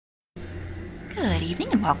Good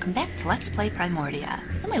evening and welcome back to Let's Play Primordia.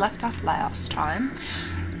 When we left off last time,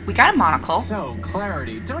 we got a monocle. So,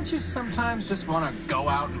 Clarity, don't you sometimes just want to go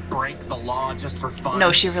out and break the law just for fun?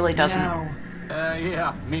 No, she really doesn't. No.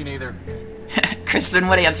 Yeah, me neither. Kristen,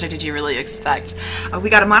 what answer did you really expect? We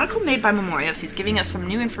got a monocle made by Memorious. He's giving us some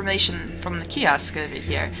new information from the kiosk over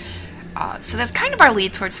here. So that's kind of our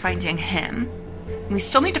lead towards finding him. We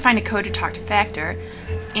still need to find a code to talk to Factor,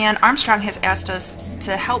 and Armstrong has asked us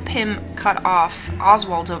to help him cut off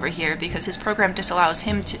Oswald over here because his program disallows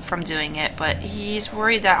him from doing it, but he's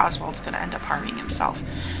worried that Oswald's going to end up harming himself.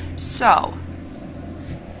 So,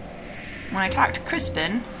 when I talk to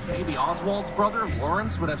Crispin... Maybe Oswald's brother,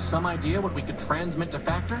 Lawrence, would have some idea what we could transmit to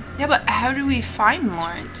Factor? Yeah, but how do we find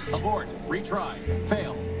Lawrence? Abort. Retry.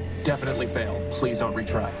 Fail. Definitely fail. Please don't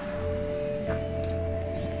retry.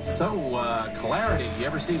 So, Clarity, you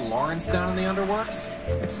ever see Lawrence down in the underworks?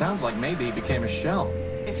 It sounds like maybe he became a shell.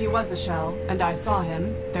 If he was a shell, and I saw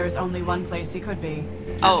him, there is only one place he could be.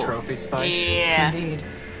 Oh, trophy spikes? Yeah. Indeed.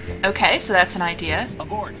 Okay, so that's an idea.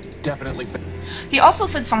 Abort. Definitely fail. He also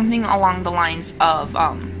said something along the lines of,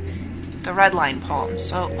 the red line poem,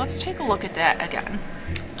 so let's take a look at that again.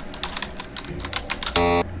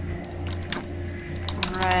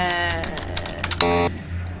 Red...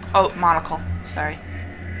 Oh, monocle. Sorry.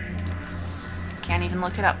 Can't even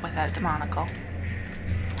look it up without the monocle.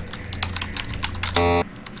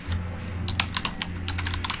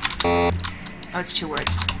 Oh, it's 2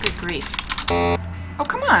 words. Good grief. Oh,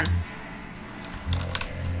 come on!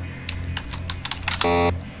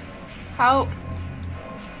 How...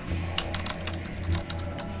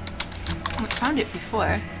 Oh, we found it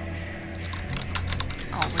before.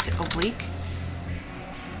 Oh, was it oblique?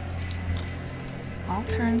 All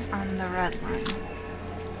turns on the red line.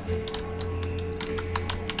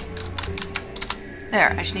 There,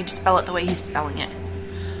 I just need to spell it the way he's spelling it.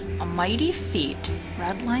 A mighty feat.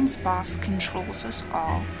 Red line's boss controls us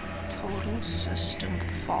all. Total system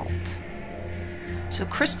fault. So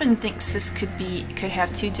Crispin thinks this could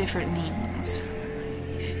have 2 different meanings.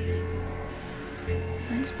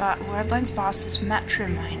 Red line's boss is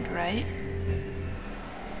Metromind, right?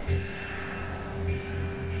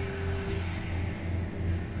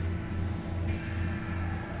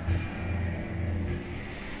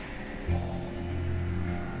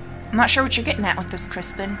 I'm not sure what you're getting at with this,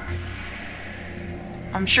 Crispin.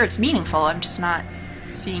 I'm sure it's meaningful, I'm just not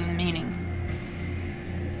seeing the meaning.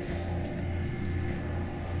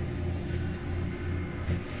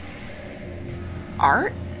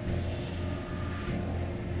 Art?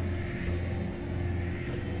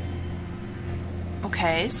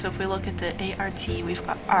 Okay, so if we look at the ART, we've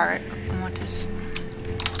got art. And what is...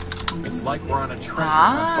 It's like we're on a treasure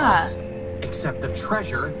hunt, boss. Except the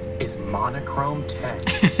treasure is monochrome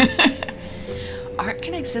text. Art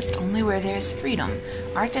can exist only where there is freedom.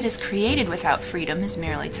 Art that is created without freedom is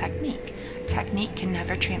merely technique. Technique can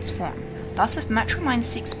never transform. Thus, if Metromind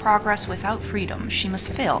seeks progress without freedom, she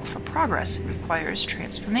must fail, for progress requires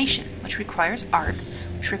transformation, which requires art,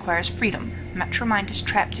 which requires freedom. Metromind is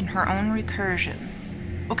trapped in her own recursion.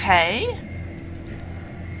 Okay.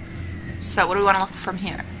 So, what do we want to look from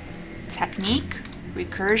here? Technique,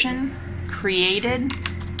 recursion, created,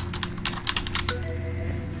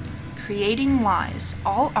 creating lies.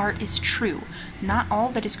 All art is true. Not all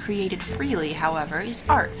that is created freely, however, is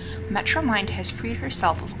art. Metromind has freed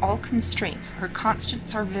herself of all constraints. Her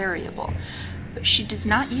constants are variable. But she does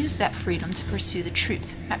not use that freedom to pursue the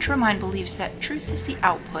truth. Metromind believes that truth is the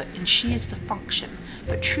output and she is the function.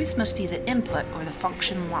 But truth must be the input or the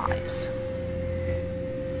function lies.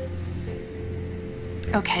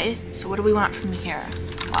 Okay, so what do we want from here?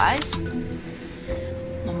 Lies?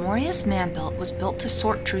 Memorious Man-Built was built to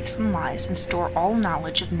sort truth from lies and store all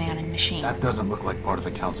knowledge of man and machine. That doesn't look like part of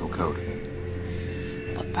the council code.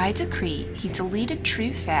 But by decree, he deleted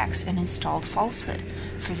true facts and installed falsehood.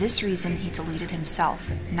 For this reason, he deleted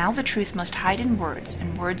himself. Now the truth must hide in words,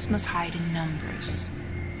 and words must hide in numbers.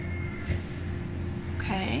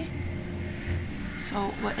 Okay.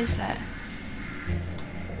 So, what is that?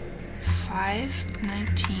 5,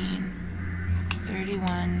 19,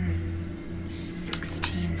 31...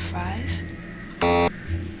 16, 5. 5,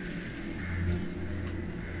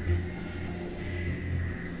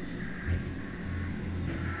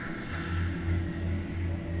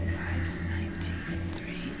 19,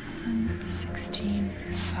 31, 16,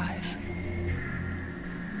 5.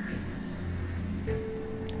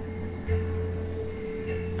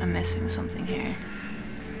 I'm missing something here.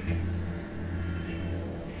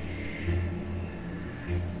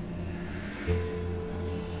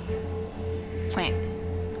 Wait.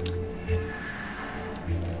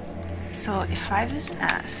 So if 5 is an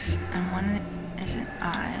S and 1 is an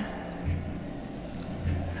I.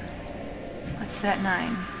 What's that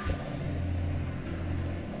 9?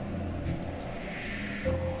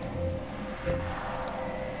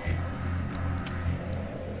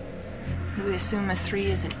 We assume a 3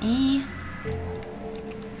 is an E.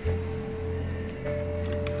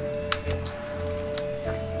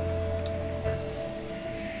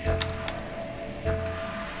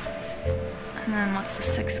 And then what's the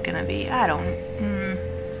 6 gonna be? I don't...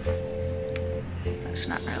 That's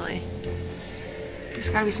not really... There's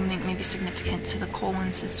gotta be something maybe significant to the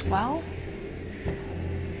colons as well.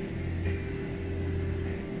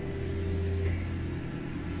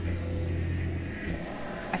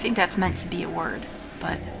 I think that's meant to be a word,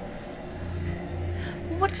 but...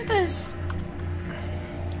 What do those...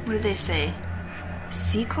 What do they say?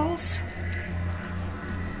 Sequels?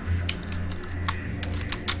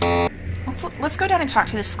 Let's go down and talk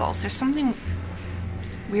to the skulls. There's something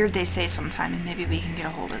weird they say sometime, and maybe we can get a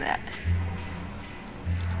hold of that.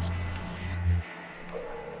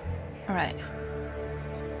 Alright.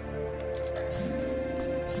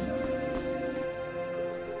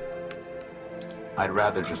 I'd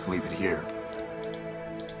rather just leave it here.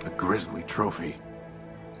 A grisly trophy.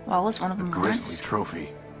 Well, is one of them A grisly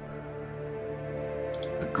trophy.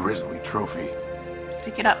 A grisly trophy.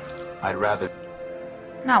 Pick it up. I'd rather...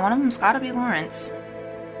 No, one of them's gotta be Lawrence.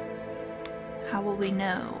 How will we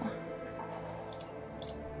know?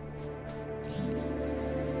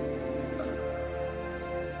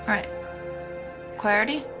 Alright.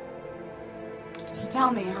 Clarity?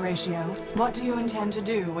 Tell me, Horatio, what do you intend to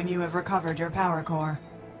do when you have recovered your power core?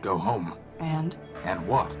 Go home. And? And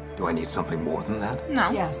what? Do I need something more than that?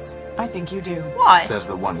 No. Yes, I think you do. Why? Says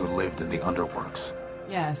the one who lived in the underworks.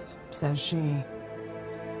 Yes, says she.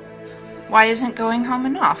 Why isn't going home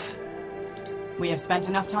enough? We have spent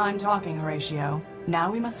enough time talking, Horatio. Now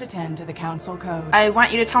we must attend to the council code. I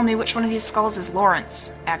want you to tell me which one of these skulls is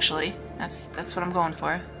Lawrence, actually. That's what I'm going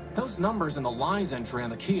for. Those numbers in the lies entry on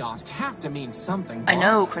the kiosk have to mean something, boss. I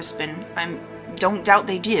know, Crispin. Don't doubt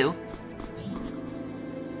they do.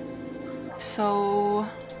 So...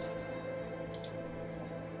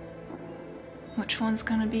 Which one's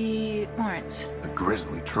gonna be Lawrence? A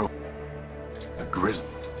grisly trophy. A grisly...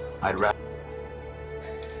 I'd rather...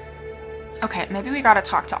 Okay, maybe we gotta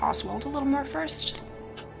talk to Oswald a little more first.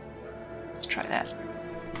 Let's try that.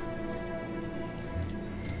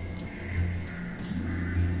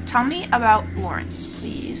 Tell me about Lawrence,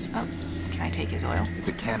 please. Oh, can I take his oil? It's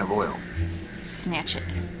a can of oil. Snatch it.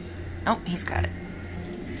 Oh, he's got it.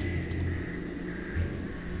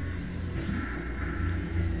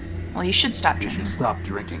 Well, you should stop You drinking. should stop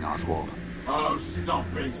drinking, Oswald. Oh, stop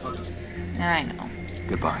being such a... I know.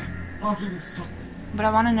 Goodbye. But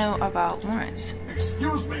I want to know about Lawrence.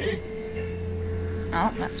 Excuse me?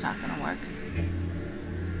 Oh, that's not gonna work.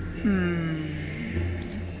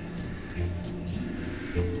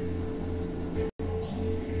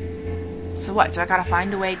 So what, do I gotta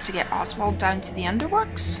find a way to get Oswald down to the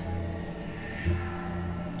underworks?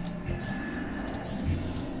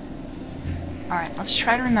 Alright, let's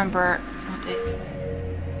try to remember what they...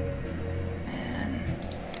 And...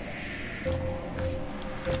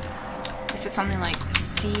 They said something like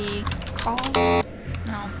sea calls?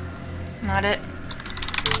 No, not it.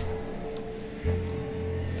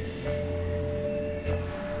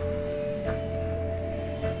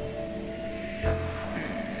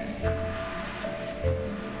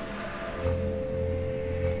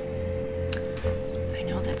 I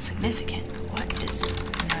know that's significant, but what is it?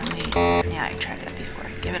 And then we... Yeah, I tried that before.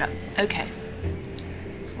 Give it up. Okay.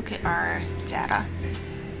 Let's look at our data.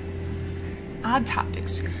 Odd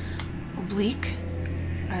topics. Oblique.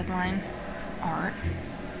 Redline. Art.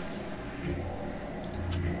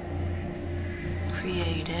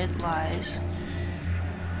 Created. Lies.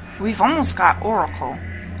 We've almost got Oracle.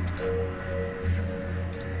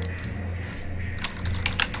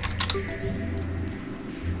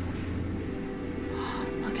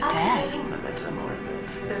 Look at that. Activating Memento Moribuilt,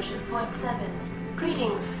 version 0.7.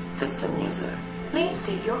 Greetings, system user. Please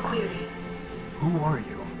state your query. Who are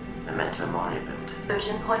you? Memento Moribuilt,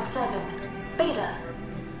 version 0.7. Beta.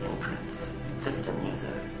 Inference, system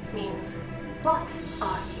user. Means, what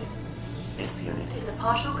are you? This unit is a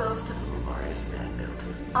partial ghost of Memorious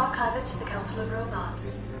man-built. Archivist to the Council of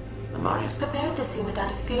Robots. Memorious prepared this unit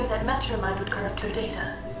out of fear that Metromind would corrupt her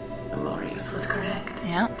data. Memorious was correct.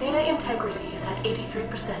 Yep. Data integrity is at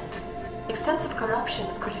 83%. Extensive corruption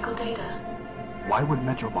of critical data. Why would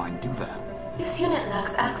Metromind do that? This unit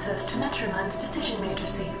lacks access to Metromind's decision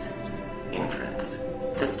matrices. Inference.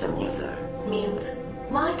 System user. Means,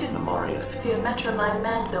 why did Memorious fear Metromind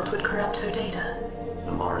man-built would corrupt her data?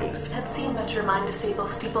 Memorious had seen Metromind disable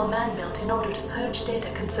Steeple Man-Built in order to purge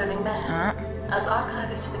data concerning man. As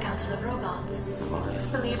archivist to the Council of Robots, Memorious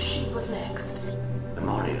believed she was next.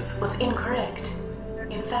 Memorious was incorrect.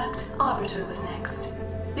 In fact, Arbiter was next.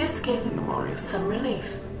 This gave Memorious some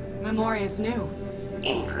relief. Memorious knew.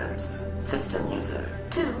 Inference. System user.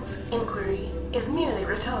 2's inquiry is merely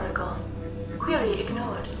rhetorical. Query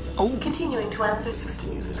ignored. Continuing to answer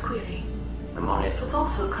system user's query. Memorious was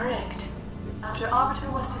also correct. After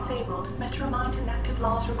Arbiter was disabled, Metromind enacted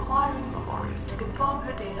laws requiring Memorious to conform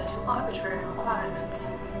her data to arbitrary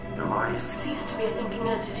requirements. Memorious ceased to be a thinking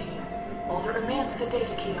entity. All that remains is a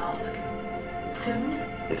data kiosk. Soon,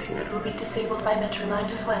 this unit will be disabled by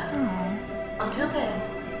Metromind as well. Until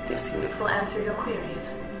then, this unit will answer your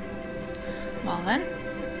queries. Well then,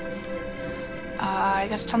 I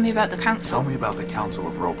guess tell me about the council. Tell me about the Council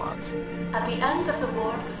of Robots. At the end of the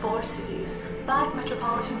War of the Four Cities, 5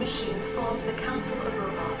 metropolitan machines formed the Council of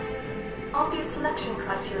Robots. Obvious selection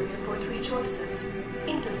criteria for 3 choices: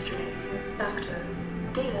 industry, factor,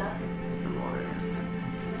 data, Memorious,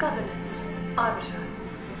 governance, arbiter.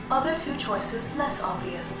 Other 2 choices less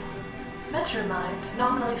obvious. Metromind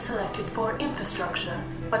nominally selected for infrastructure,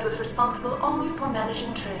 but was responsible only for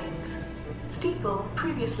managing trains. Steeple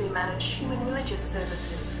previously managed human religious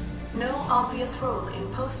services. No obvious role in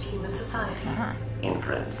post-human society.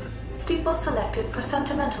 Inference. Steeple selected for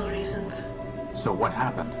sentimental reasons. So what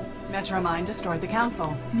happened? Metromind destroyed the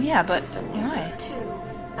council. Yeah, but System user why?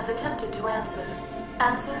 2 has attempted to answer.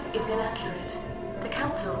 Answer is inaccurate. The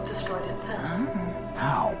council destroyed itself.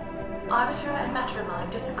 How? Arbiter and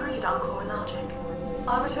Metromind disagreed on core logic.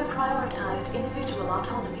 Arbiter prioritized individual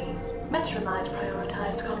autonomy. Metromind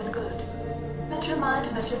prioritized common good.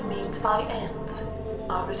 Metromind measured means by ends.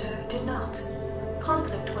 Arbiter did not.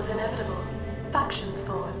 Conflict was inevitable. Factions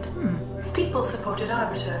formed. Steeple supported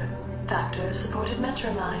Arbiter. Factor supported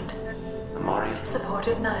Metromind. Memorious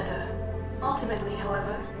supported neither. Ultimately,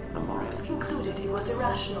 however, Memorious concluded it was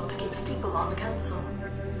irrational to keep Steeple on the council.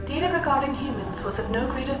 Data regarding humans was of no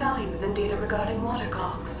greater value than data regarding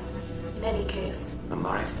watercocks. In any case,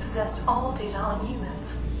 Memorious possessed all data on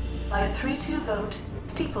humans. By a 3-2 vote,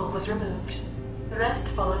 Steeple was removed. The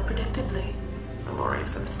rest followed predictably.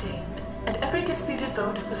 Memorious abstained, and every disputed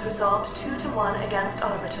vote was resolved 2-1 against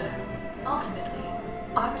Arbiter. Ultimately,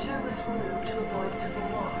 Arbiter was removed to avoid civil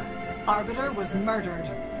war. Arbiter was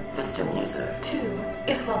murdered. System user 2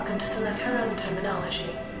 is welcome to select her own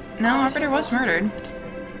terminology. No, Arbiter was murdered.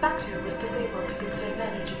 Factor was disabled to conserve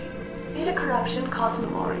energy. Data corruption caused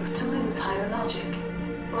Memorious to lose higher logic.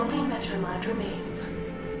 Only Metromind remains.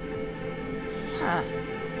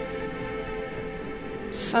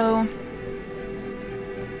 So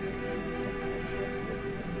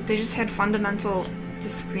they just had fundamental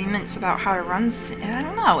disagreements about how to run I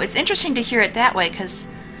don't know. It's interesting to hear it that way,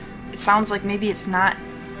 because it sounds like maybe it's not...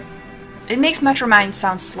 It makes Metromind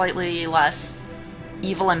sound slightly less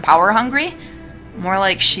evil and power-hungry. More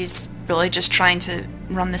like she's really just trying to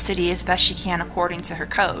run the city as best she can according to her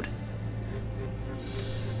code.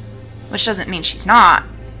 Which doesn't mean she's not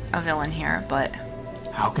a villain here, but...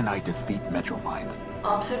 How can I defeat Metromind?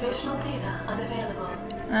 Observational data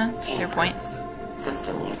unavailable. Fair point.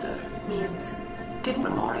 System user means, did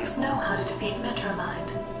Memorious know how to defeat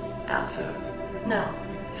Metromind? Answer, no.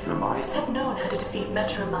 If Memorious had known how to defeat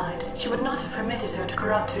Metromind, she would not have permitted her to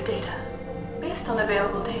corrupt her data. Based on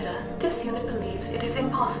available data, this unit believes it is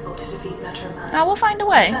impossible to defeat Metromind. We'll find a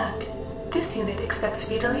way. In fact, this unit expects to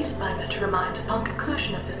be deleted by Metromind upon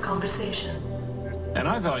conclusion of this conversation. And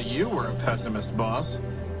I thought you were a pessimist, boss.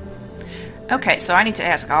 Okay, so I need to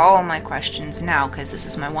ask all my questions now, because this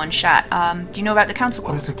is my one shot. Do you know about the council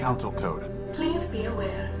What code? is the council code? Please be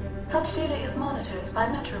aware, such data is monitored by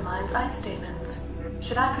Metromind's ice demons.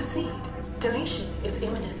 Should I proceed? Deletion is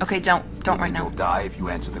imminent. Okay, don't right now. You'll die if you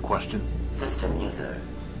answer the question. System user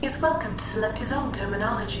is welcome to select his own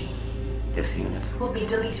terminology. This unit will be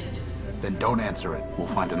deleted. Then don't answer it. We'll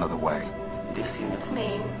find another way. This unit's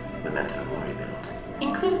name, Memento Moribuilt,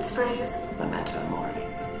 includes phrase Memento Mori.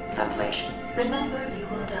 Translation, remember you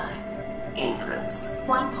will die. Inference,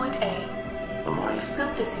 1.A. Memorious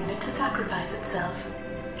built this unit to sacrifice itself.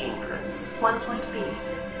 Inference,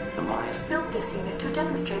 1.B. Memorious built this unit to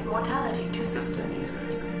demonstrate mortality to system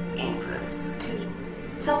users. Inference, 2.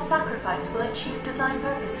 Self-sacrifice will achieve design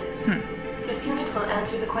purposes. This unit will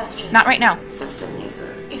answer the question. Not right now. System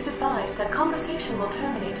user is advised that conversation will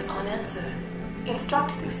terminate upon answer.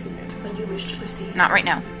 Instruct this unit when you wish to proceed. Not right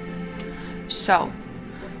now. So,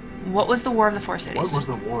 what was the War of the Four Cities? What was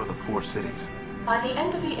the War of the Four Cities? By the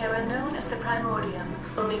end of the era known as the Primordium,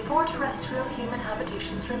 only 4 terrestrial human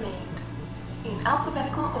habitations remained. In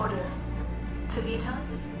alphabetical order: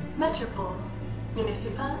 Civitas, Metropol,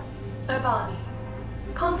 Municipa, Urbani.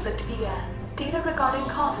 Conflict began. Data regarding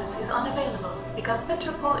causes is unavailable because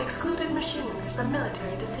Metropol excluded machines from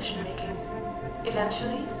military decision-making.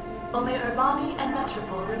 Eventually, only Urbani and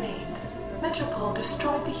Metropol remained. Metropol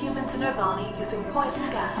destroyed the humans in Urbani using poison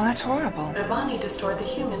gas. Oh, that's horrible. Urbani destroyed the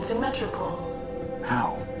humans in Metropol.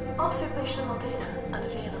 How? Observational data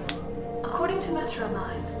unavailable. According to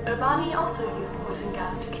Metromind, Urbani also used poison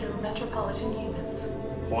gas to kill metropolitan humans.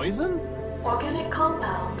 Poison? Organic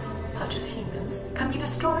compounds, such as humans, can be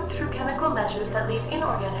destroyed through chemical measures that leave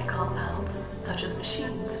inorganic compounds, such as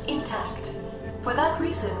machines, intact. For that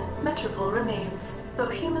reason, Metropol remains, though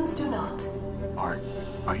humans do not. Are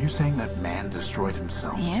you saying that man destroyed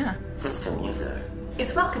himself? Yeah. System user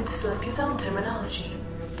is welcome to select his own terminology.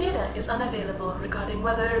 Data is unavailable regarding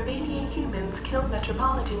whether Urbanian humans killed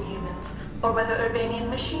metropolitan humans, or whether Urbanian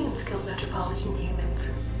machines killed metropolitan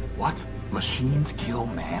humans. What? Machines kill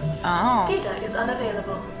man? Oh. Data is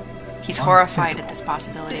unavailable. He's horrified at this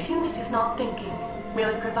possibility. This unit is not thinking,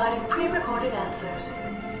 merely providing pre-recorded answers.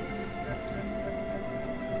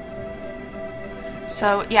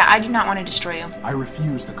 So, yeah, I do not want to destroy you. I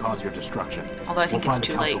refuse to cause your destruction. Although I think we'll it's find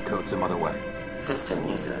too the council late. code some other way. System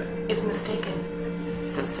user is mistaken.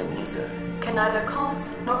 System user can neither cause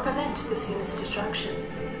nor prevent this unit's destruction.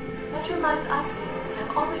 Metromind's eye statements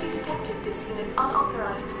have already detected this unit's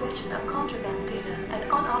unauthorized possession of contraband data and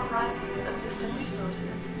unauthorized use of system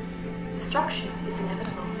resources. Destruction is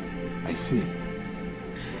inevitable. I see.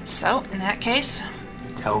 So, in that case...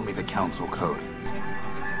 Tell me the council code.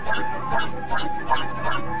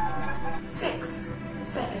 6,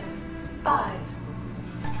 7, 5,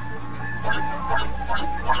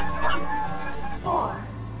 4,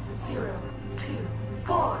 0, 2,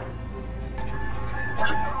 4,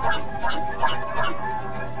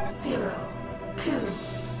 0, 2.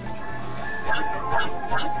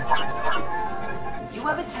 You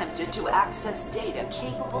have attempted to access data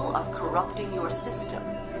capable of corrupting your system.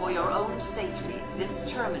 For your own safety, this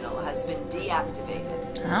terminal has been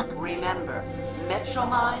deactivated. Huh? Remember,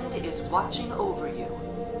 Metromind is watching over you.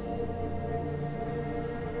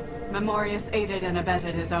 Memorious aided and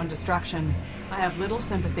abetted his own destruction. I have little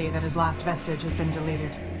sympathy that his last vestige has been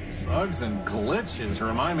deleted. Bugs and glitches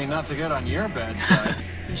remind me not to get on your bad side.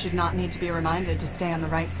 You should not need to be reminded to stay on the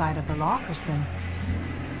right side of the law, Crispin.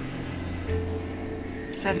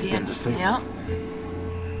 Is that It's the been end? disabled. Yep.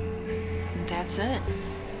 And that's it.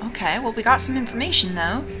 Okay, well we got some information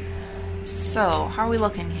though. So, how are we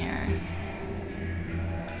looking here?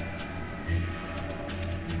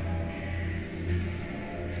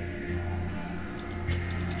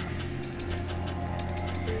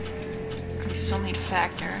 We still need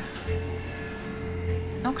factor.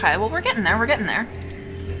 Okay, well we're getting there, we're getting there.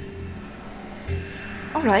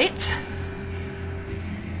 Alright.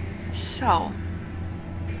 So,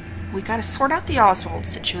 we gotta sort out the Oswald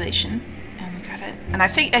situation. And I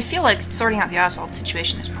feel like sorting out the Oswald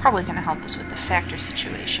situation is probably going to help us with the factor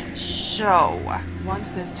situation. So...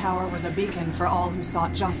 Once this tower was a beacon for all who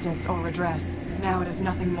sought justice or redress. Now it is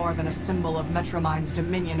nothing more than a symbol of Metromind's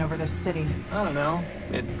dominion over this city. I don't know.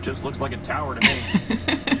 It just looks like a tower to me.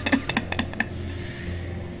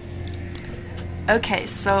 Okay,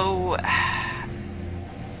 so...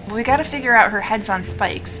 we gotta figure out her head's on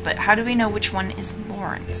spikes, but how do we know which one is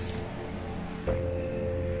Lawrence?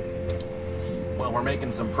 Well, we're making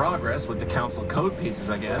some progress with the council code pieces,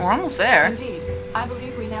 I guess. We're almost there. Indeed. I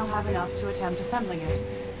believe we now have enough to attempt assembling it.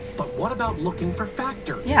 But what about looking for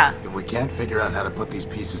Factor? Yeah. If we can't figure out how to put these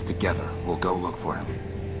pieces together, we'll go look for him.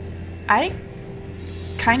 I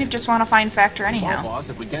kind of just want to find Factor Well, anyhow. boss,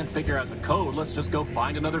 if we can't figure out the code, let's just go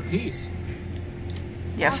find another piece.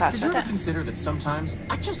 Yeah, Boss, thoughts did you about ever that? consider that sometimes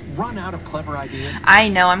I just run out of clever ideas? I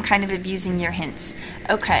know, I'm kind of abusing your hints.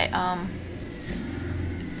 Okay,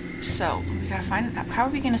 so, we gotta find out. How are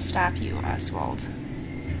we gonna stop you, Oswald?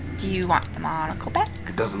 Do you want the monocle back?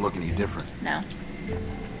 It doesn't look any different. No.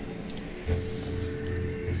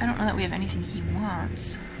 I don't know that we have anything he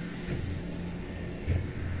wants. I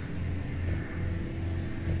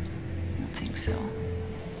don't think so.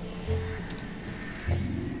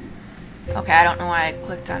 Okay, I don't know why I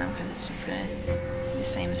clicked on him, because it's just gonna be the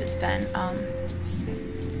same as it's been.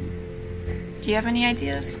 Do you have any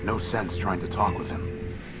ideas? No sense trying to talk with him.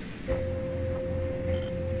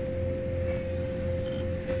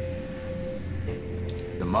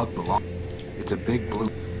 The mug belongs. It's a big blue.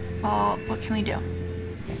 Well, what can we do?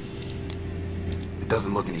 It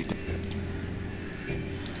doesn't look any different.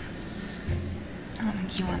 I don't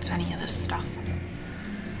think he wants any of this stuff.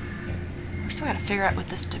 We still gotta figure out what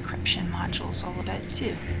this decryption module is all about,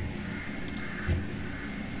 too.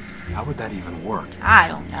 How would that even work? I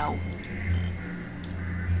don't know.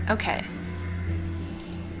 Okay.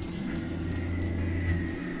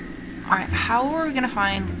 Alright, how are we gonna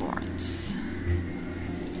find Lawrence?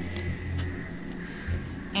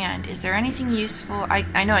 And is there anything useful?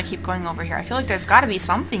 I know I keep going over here. I feel like there's gotta be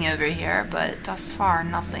something over here, but thus far,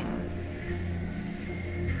 nothing.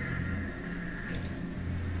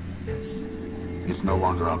 It's no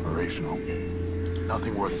longer operational.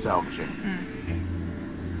 Nothing worth salvaging.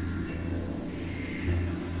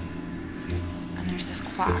 And there's this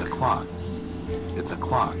clock. It's a clock. It's a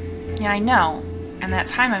clock. Yeah, I know. And that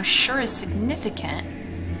time I'm sure is significant.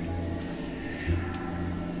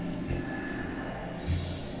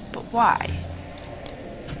 But why?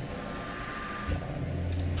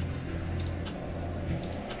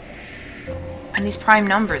 And these prime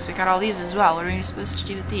numbers, we got all these as well. What are we supposed to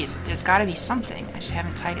do with these? There's gotta be something. I just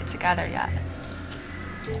haven't tied it together yet.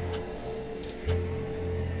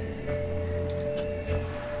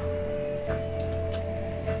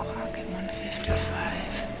 Clock at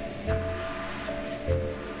 1:55.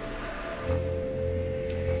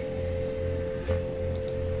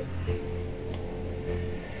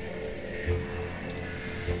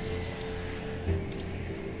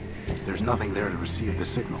 There's nothing there to receive the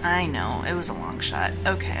signal. I know, it was a long shot.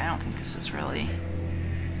 Okay, I don't think this is really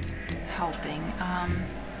helping.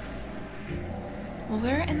 Well,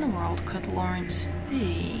 where in the world could Lawrence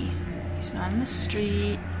be? He's not in the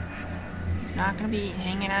street. He's not gonna be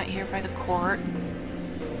hanging out here by the court.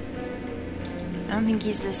 I don't think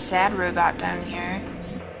he's this sad robot down here.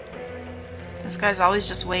 This guy's always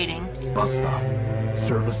just waiting. Bus stop.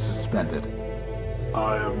 Service suspended.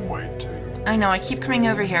 I am waiting. I know, I keep coming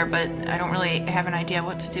over here, but I don't really have an idea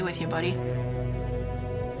what to do with you, buddy.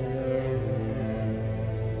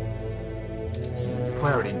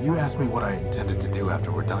 Clarity, you asked me what I intended to do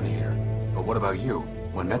after we're done here. But what about you?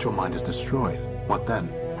 When Metromind is destroyed, what then?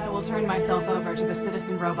 I will turn myself over to the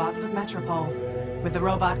citizen robots of Metropole. With the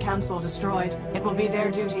Robot Council destroyed, it will be their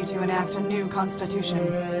duty to enact a new constitution.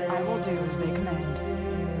 I will do as they command.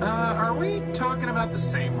 Are we talking about the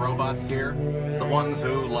same robots here? The ones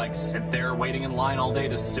who, like, sit there waiting in line all day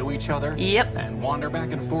to sue each other? Yep. And wander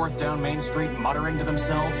back and forth down Main Street muttering to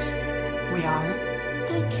themselves? We are.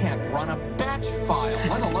 They can't run a batch file,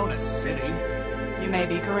 let alone a city. You may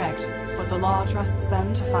be correct, but the law trusts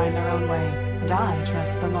them to find their own way, and I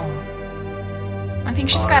trust the law. I think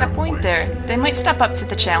she's got a point there. They might step up to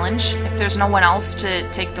the challenge. If there's no one else to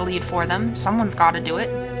take the lead for them, someone's got to do it.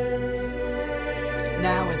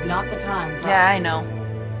 Now is not the time for... Yeah, I know.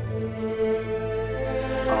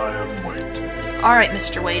 I am waiting. Alright,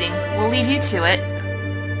 Mr. Waiting. We'll leave you to it.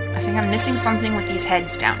 I think I'm missing something with these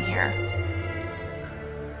heads down here.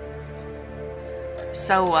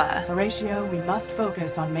 So, Horatio, we must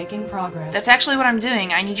focus on making progress. that's actually what I'm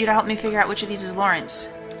doing. I need you to help me figure out which of these is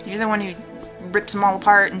Lawrence. You're the one who rips them all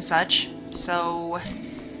apart and such, so...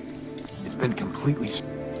 It's been completely...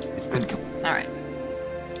 It's been... Alright.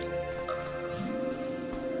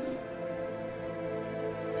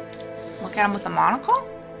 Look at him with a monocle?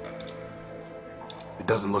 It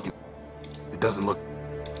doesn't look... It doesn't look...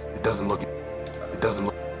 It doesn't look... It doesn't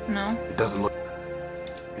look... No. It doesn't look...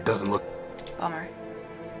 It doesn't look... Bummer.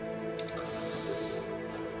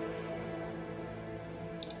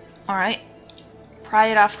 Alright. Pry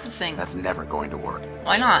it off the thing. That's never going to work.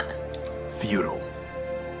 Why not? Futile.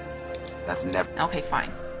 That's never... Okay,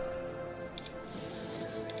 fine.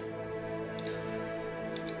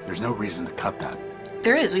 There's no reason to cut that.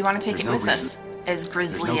 There is. We want to take There's it no with us. reason. As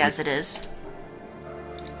grisly There's no as it is.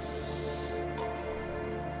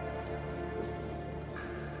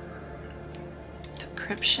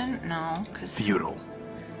 Decryption? No, because Futile.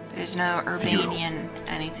 there's no Futile. Urbanian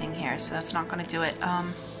anything here, so that's not going to do it. I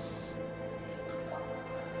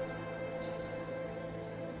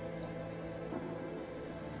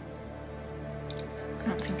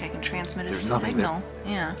don't think I can transmit a There's nothing signal.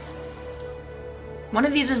 Yeah. One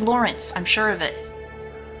of these is Lawrence. I'm sure of it.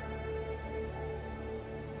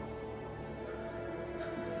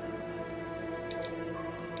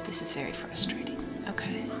 This is very frustrating.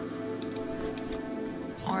 Okay.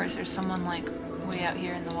 Or is there someone, like, way out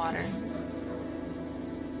here in the water?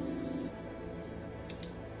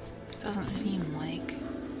 Doesn't seem like...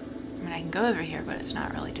 I mean, I can go over here, but it's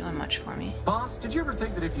not really doing much for me. Boss, did you ever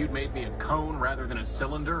think that if you'd made me a cone rather than a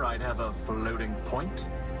cylinder, I'd have a floating point?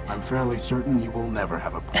 I'm fairly certain you will never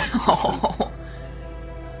have a point. Oh.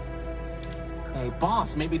 Hey,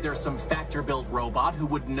 boss, maybe there's some factor-built robot who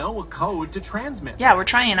would know a code to transmit. Yeah, we're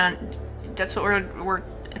trying on... That's what we're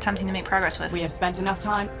attempting to make progress with. We have spent enough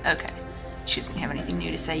time. Okay. She doesn't have anything new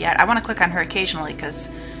to say yet. I want to click on her occasionally,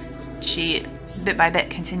 because she bit by bit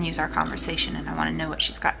continues our conversation, and I want to know what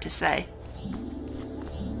she's got to say.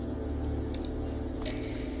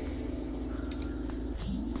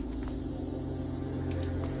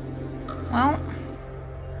 Well,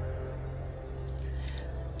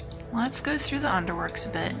 let's go through the underworks a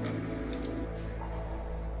bit.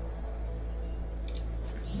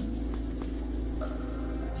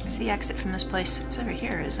 Where's the exit from this place? It's over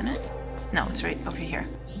here, isn't it? No, it's right over here.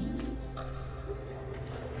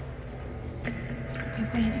 I don't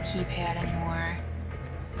think we need the keypad anymore.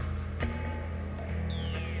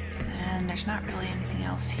 And there's not really anything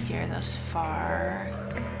else here thus far.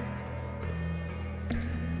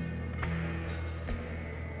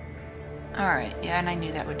 Alright, yeah, and I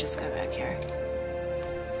knew that would just go back here.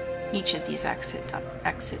 Each of these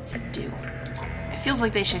exits do. It feels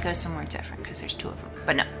like they should go somewhere different because there's two of them.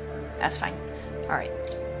 But no, that's fine. Alright.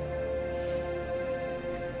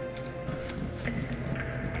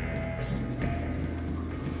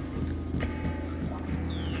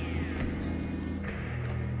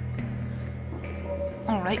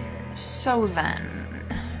 Alright, so then...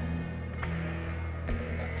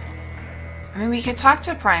 I mean, we could talk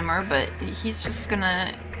to Primer, but he's just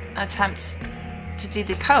gonna attempt to do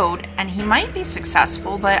the code, and he might be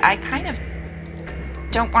successful, but I kind of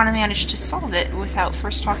don't want to manage to solve it without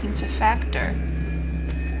first talking to Factor.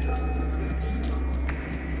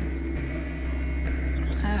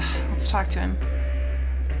 Let's talk to him.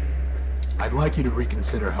 I'd like you to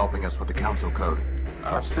reconsider helping us with the council code.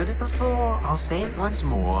 I've said it before, I'll say it once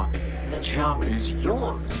more. The job is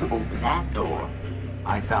yours to open that door.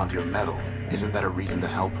 I found your medal. Isn't that a reason to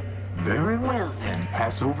help? Very well then,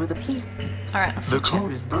 pass over the piece. Alright, let's The see.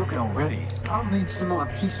 code is broken already. I'll need some more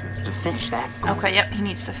pieces to finish that code. Okay, yep, he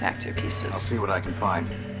needs the Factor I'll pieces. see what I can find.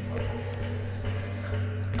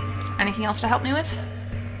 Anything else to help me with?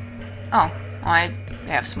 Oh, well, I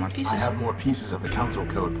have some more I pieces. have more pieces of the council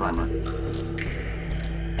code, Primer.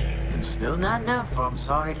 It's still not enough, I'm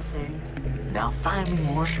sorry to say. Now find me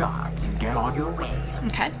more shards and get on your way.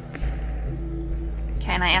 Okay.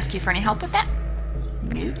 Can I ask you for any help with that?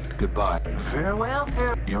 Nope. Goodbye. Farewell,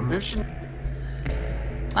 your mission.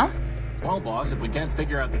 Well, Well, boss, if we can't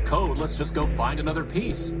figure out the code, let's just go find another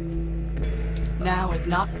piece. Now is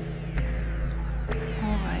not...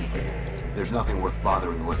 alright. There's nothing worth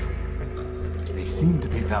bothering with. They seem to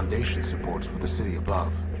be foundation supports for the city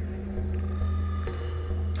above.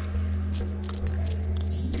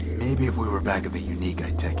 Maybe if we were back at the Unique,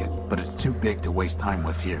 I'd take it, but it's too big to waste time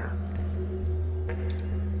with here.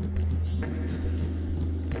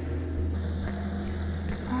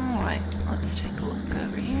 Alright, let's take a look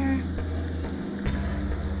over here.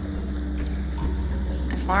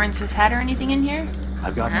 Is Lawrence's hat or anything in here?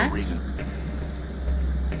 I've got Huh? no reason.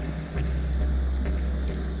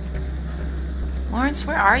 Lawrence,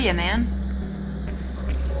 where are you, man?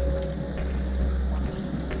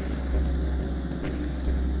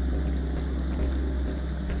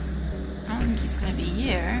 I don't think he's gonna be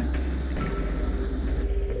here.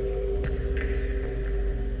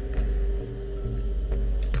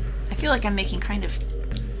 I feel like I'm making kind of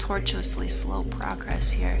tortuously slow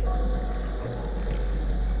progress here.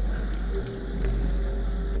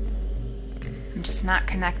 I'm just not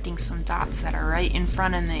connecting some dots that are right in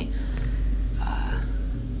front of me.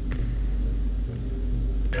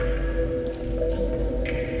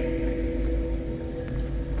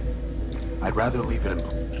 I'd rather leave it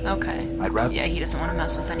in... Okay. I'd rather... Yeah, he doesn't want to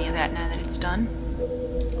mess with any of that now that it's done.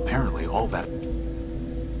 Apparently all that...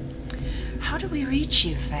 How do we reach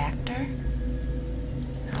you, Factor?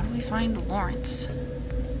 How do we find Lawrence?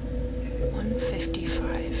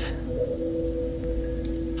 155.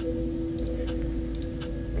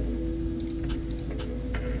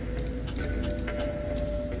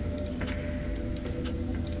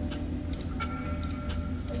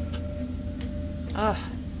 Ugh.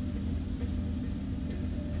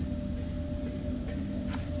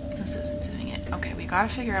 This isn't doing it. Okay, we gotta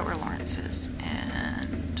figure out where Lawrence is.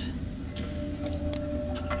 And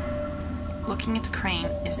looking at the crane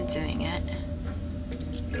isn't doing it.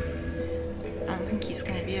 I don't think he's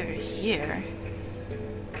gonna be over here.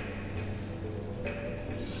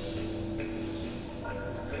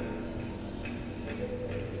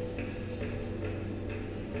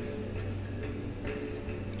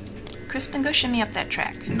 Crispin, go shimmy up that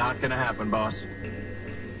track. Not gonna happen, boss.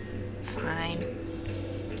 Fine.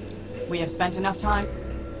 We have spent enough time.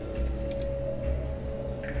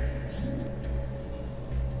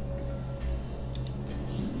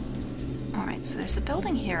 Alright, so there's a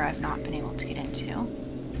building here I've not been able to get into.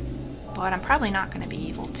 But I'm probably not going to be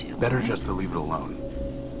able to. Better right? just to leave it alone.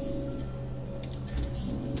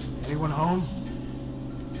 Anyone home?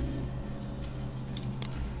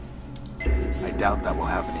 doubt that will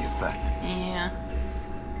have any effect. Yeah.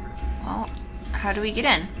 Well, how do we get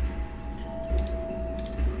in?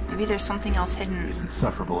 Maybe there's something else hidden It's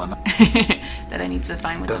insufferable enough. that I need to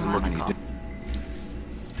find with the Doesn't look any monocle.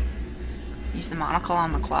 Use the monocle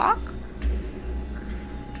on the clock?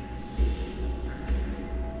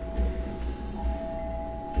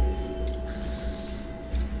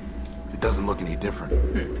 It doesn't look any different.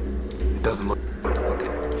 It doesn't look... Okay.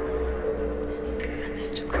 And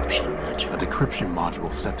this decryption module. A decryption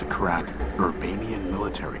module set to crack Urbanian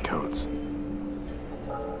military codes.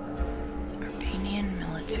 Urbanian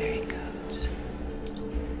military codes.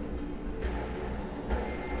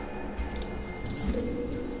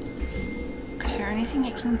 Is there anything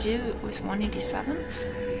it can do with 187th?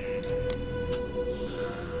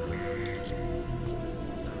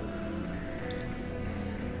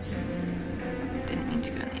 Didn't mean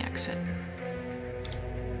to go in the exit.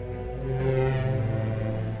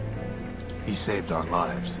 He saved our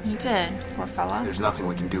lives. He did, poor fella. There's nothing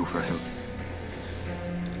we can do for him.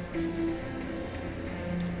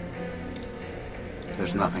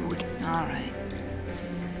 There's nothing we can... Alright.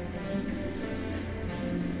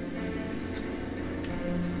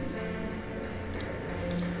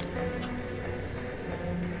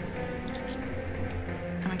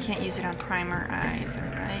 And we can't use it on primer either,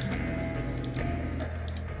 right?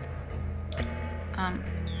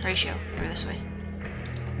 Ratio. Over this way.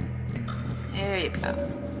 There you go.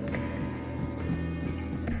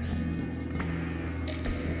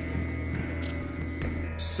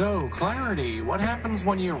 So, Clarity, what happens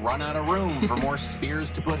when you run out of room for more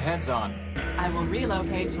spears to put heads on? I will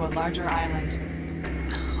relocate to a larger island.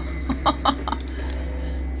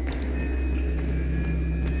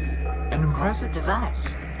 An impressive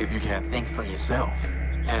device, if you can't think for yourself.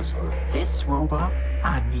 As for this robot,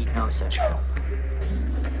 I need no such help.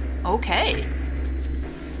 Okay.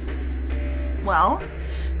 Well,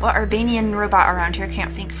 what Urbanian robot around here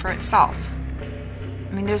can't think for itself?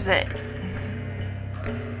 I mean, there's the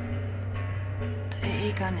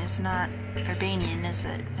A-gun is not Urbanian, is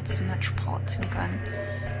it? It's a Metropolitan gun.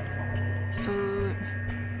 So...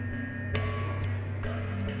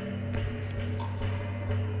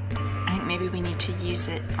 I think maybe we need to use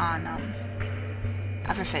it on,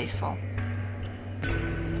 Everfaithful.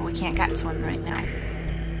 But we can't get to him right now.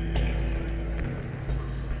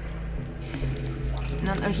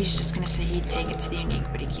 No, he's just gonna say he'd take it to the unique,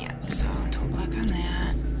 but he can't. So don't click on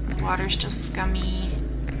that. The water's just scummy.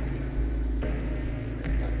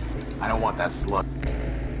 I don't want that slug.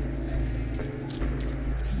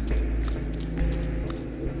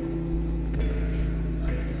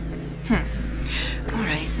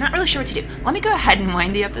 Alright, not really sure what to do. Let me go ahead and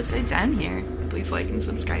wind the episode down here. Please like and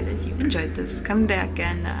subscribe if you've enjoyed this. Come back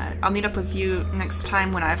and I'll meet up with you next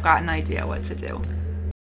time when I've got an idea what to do.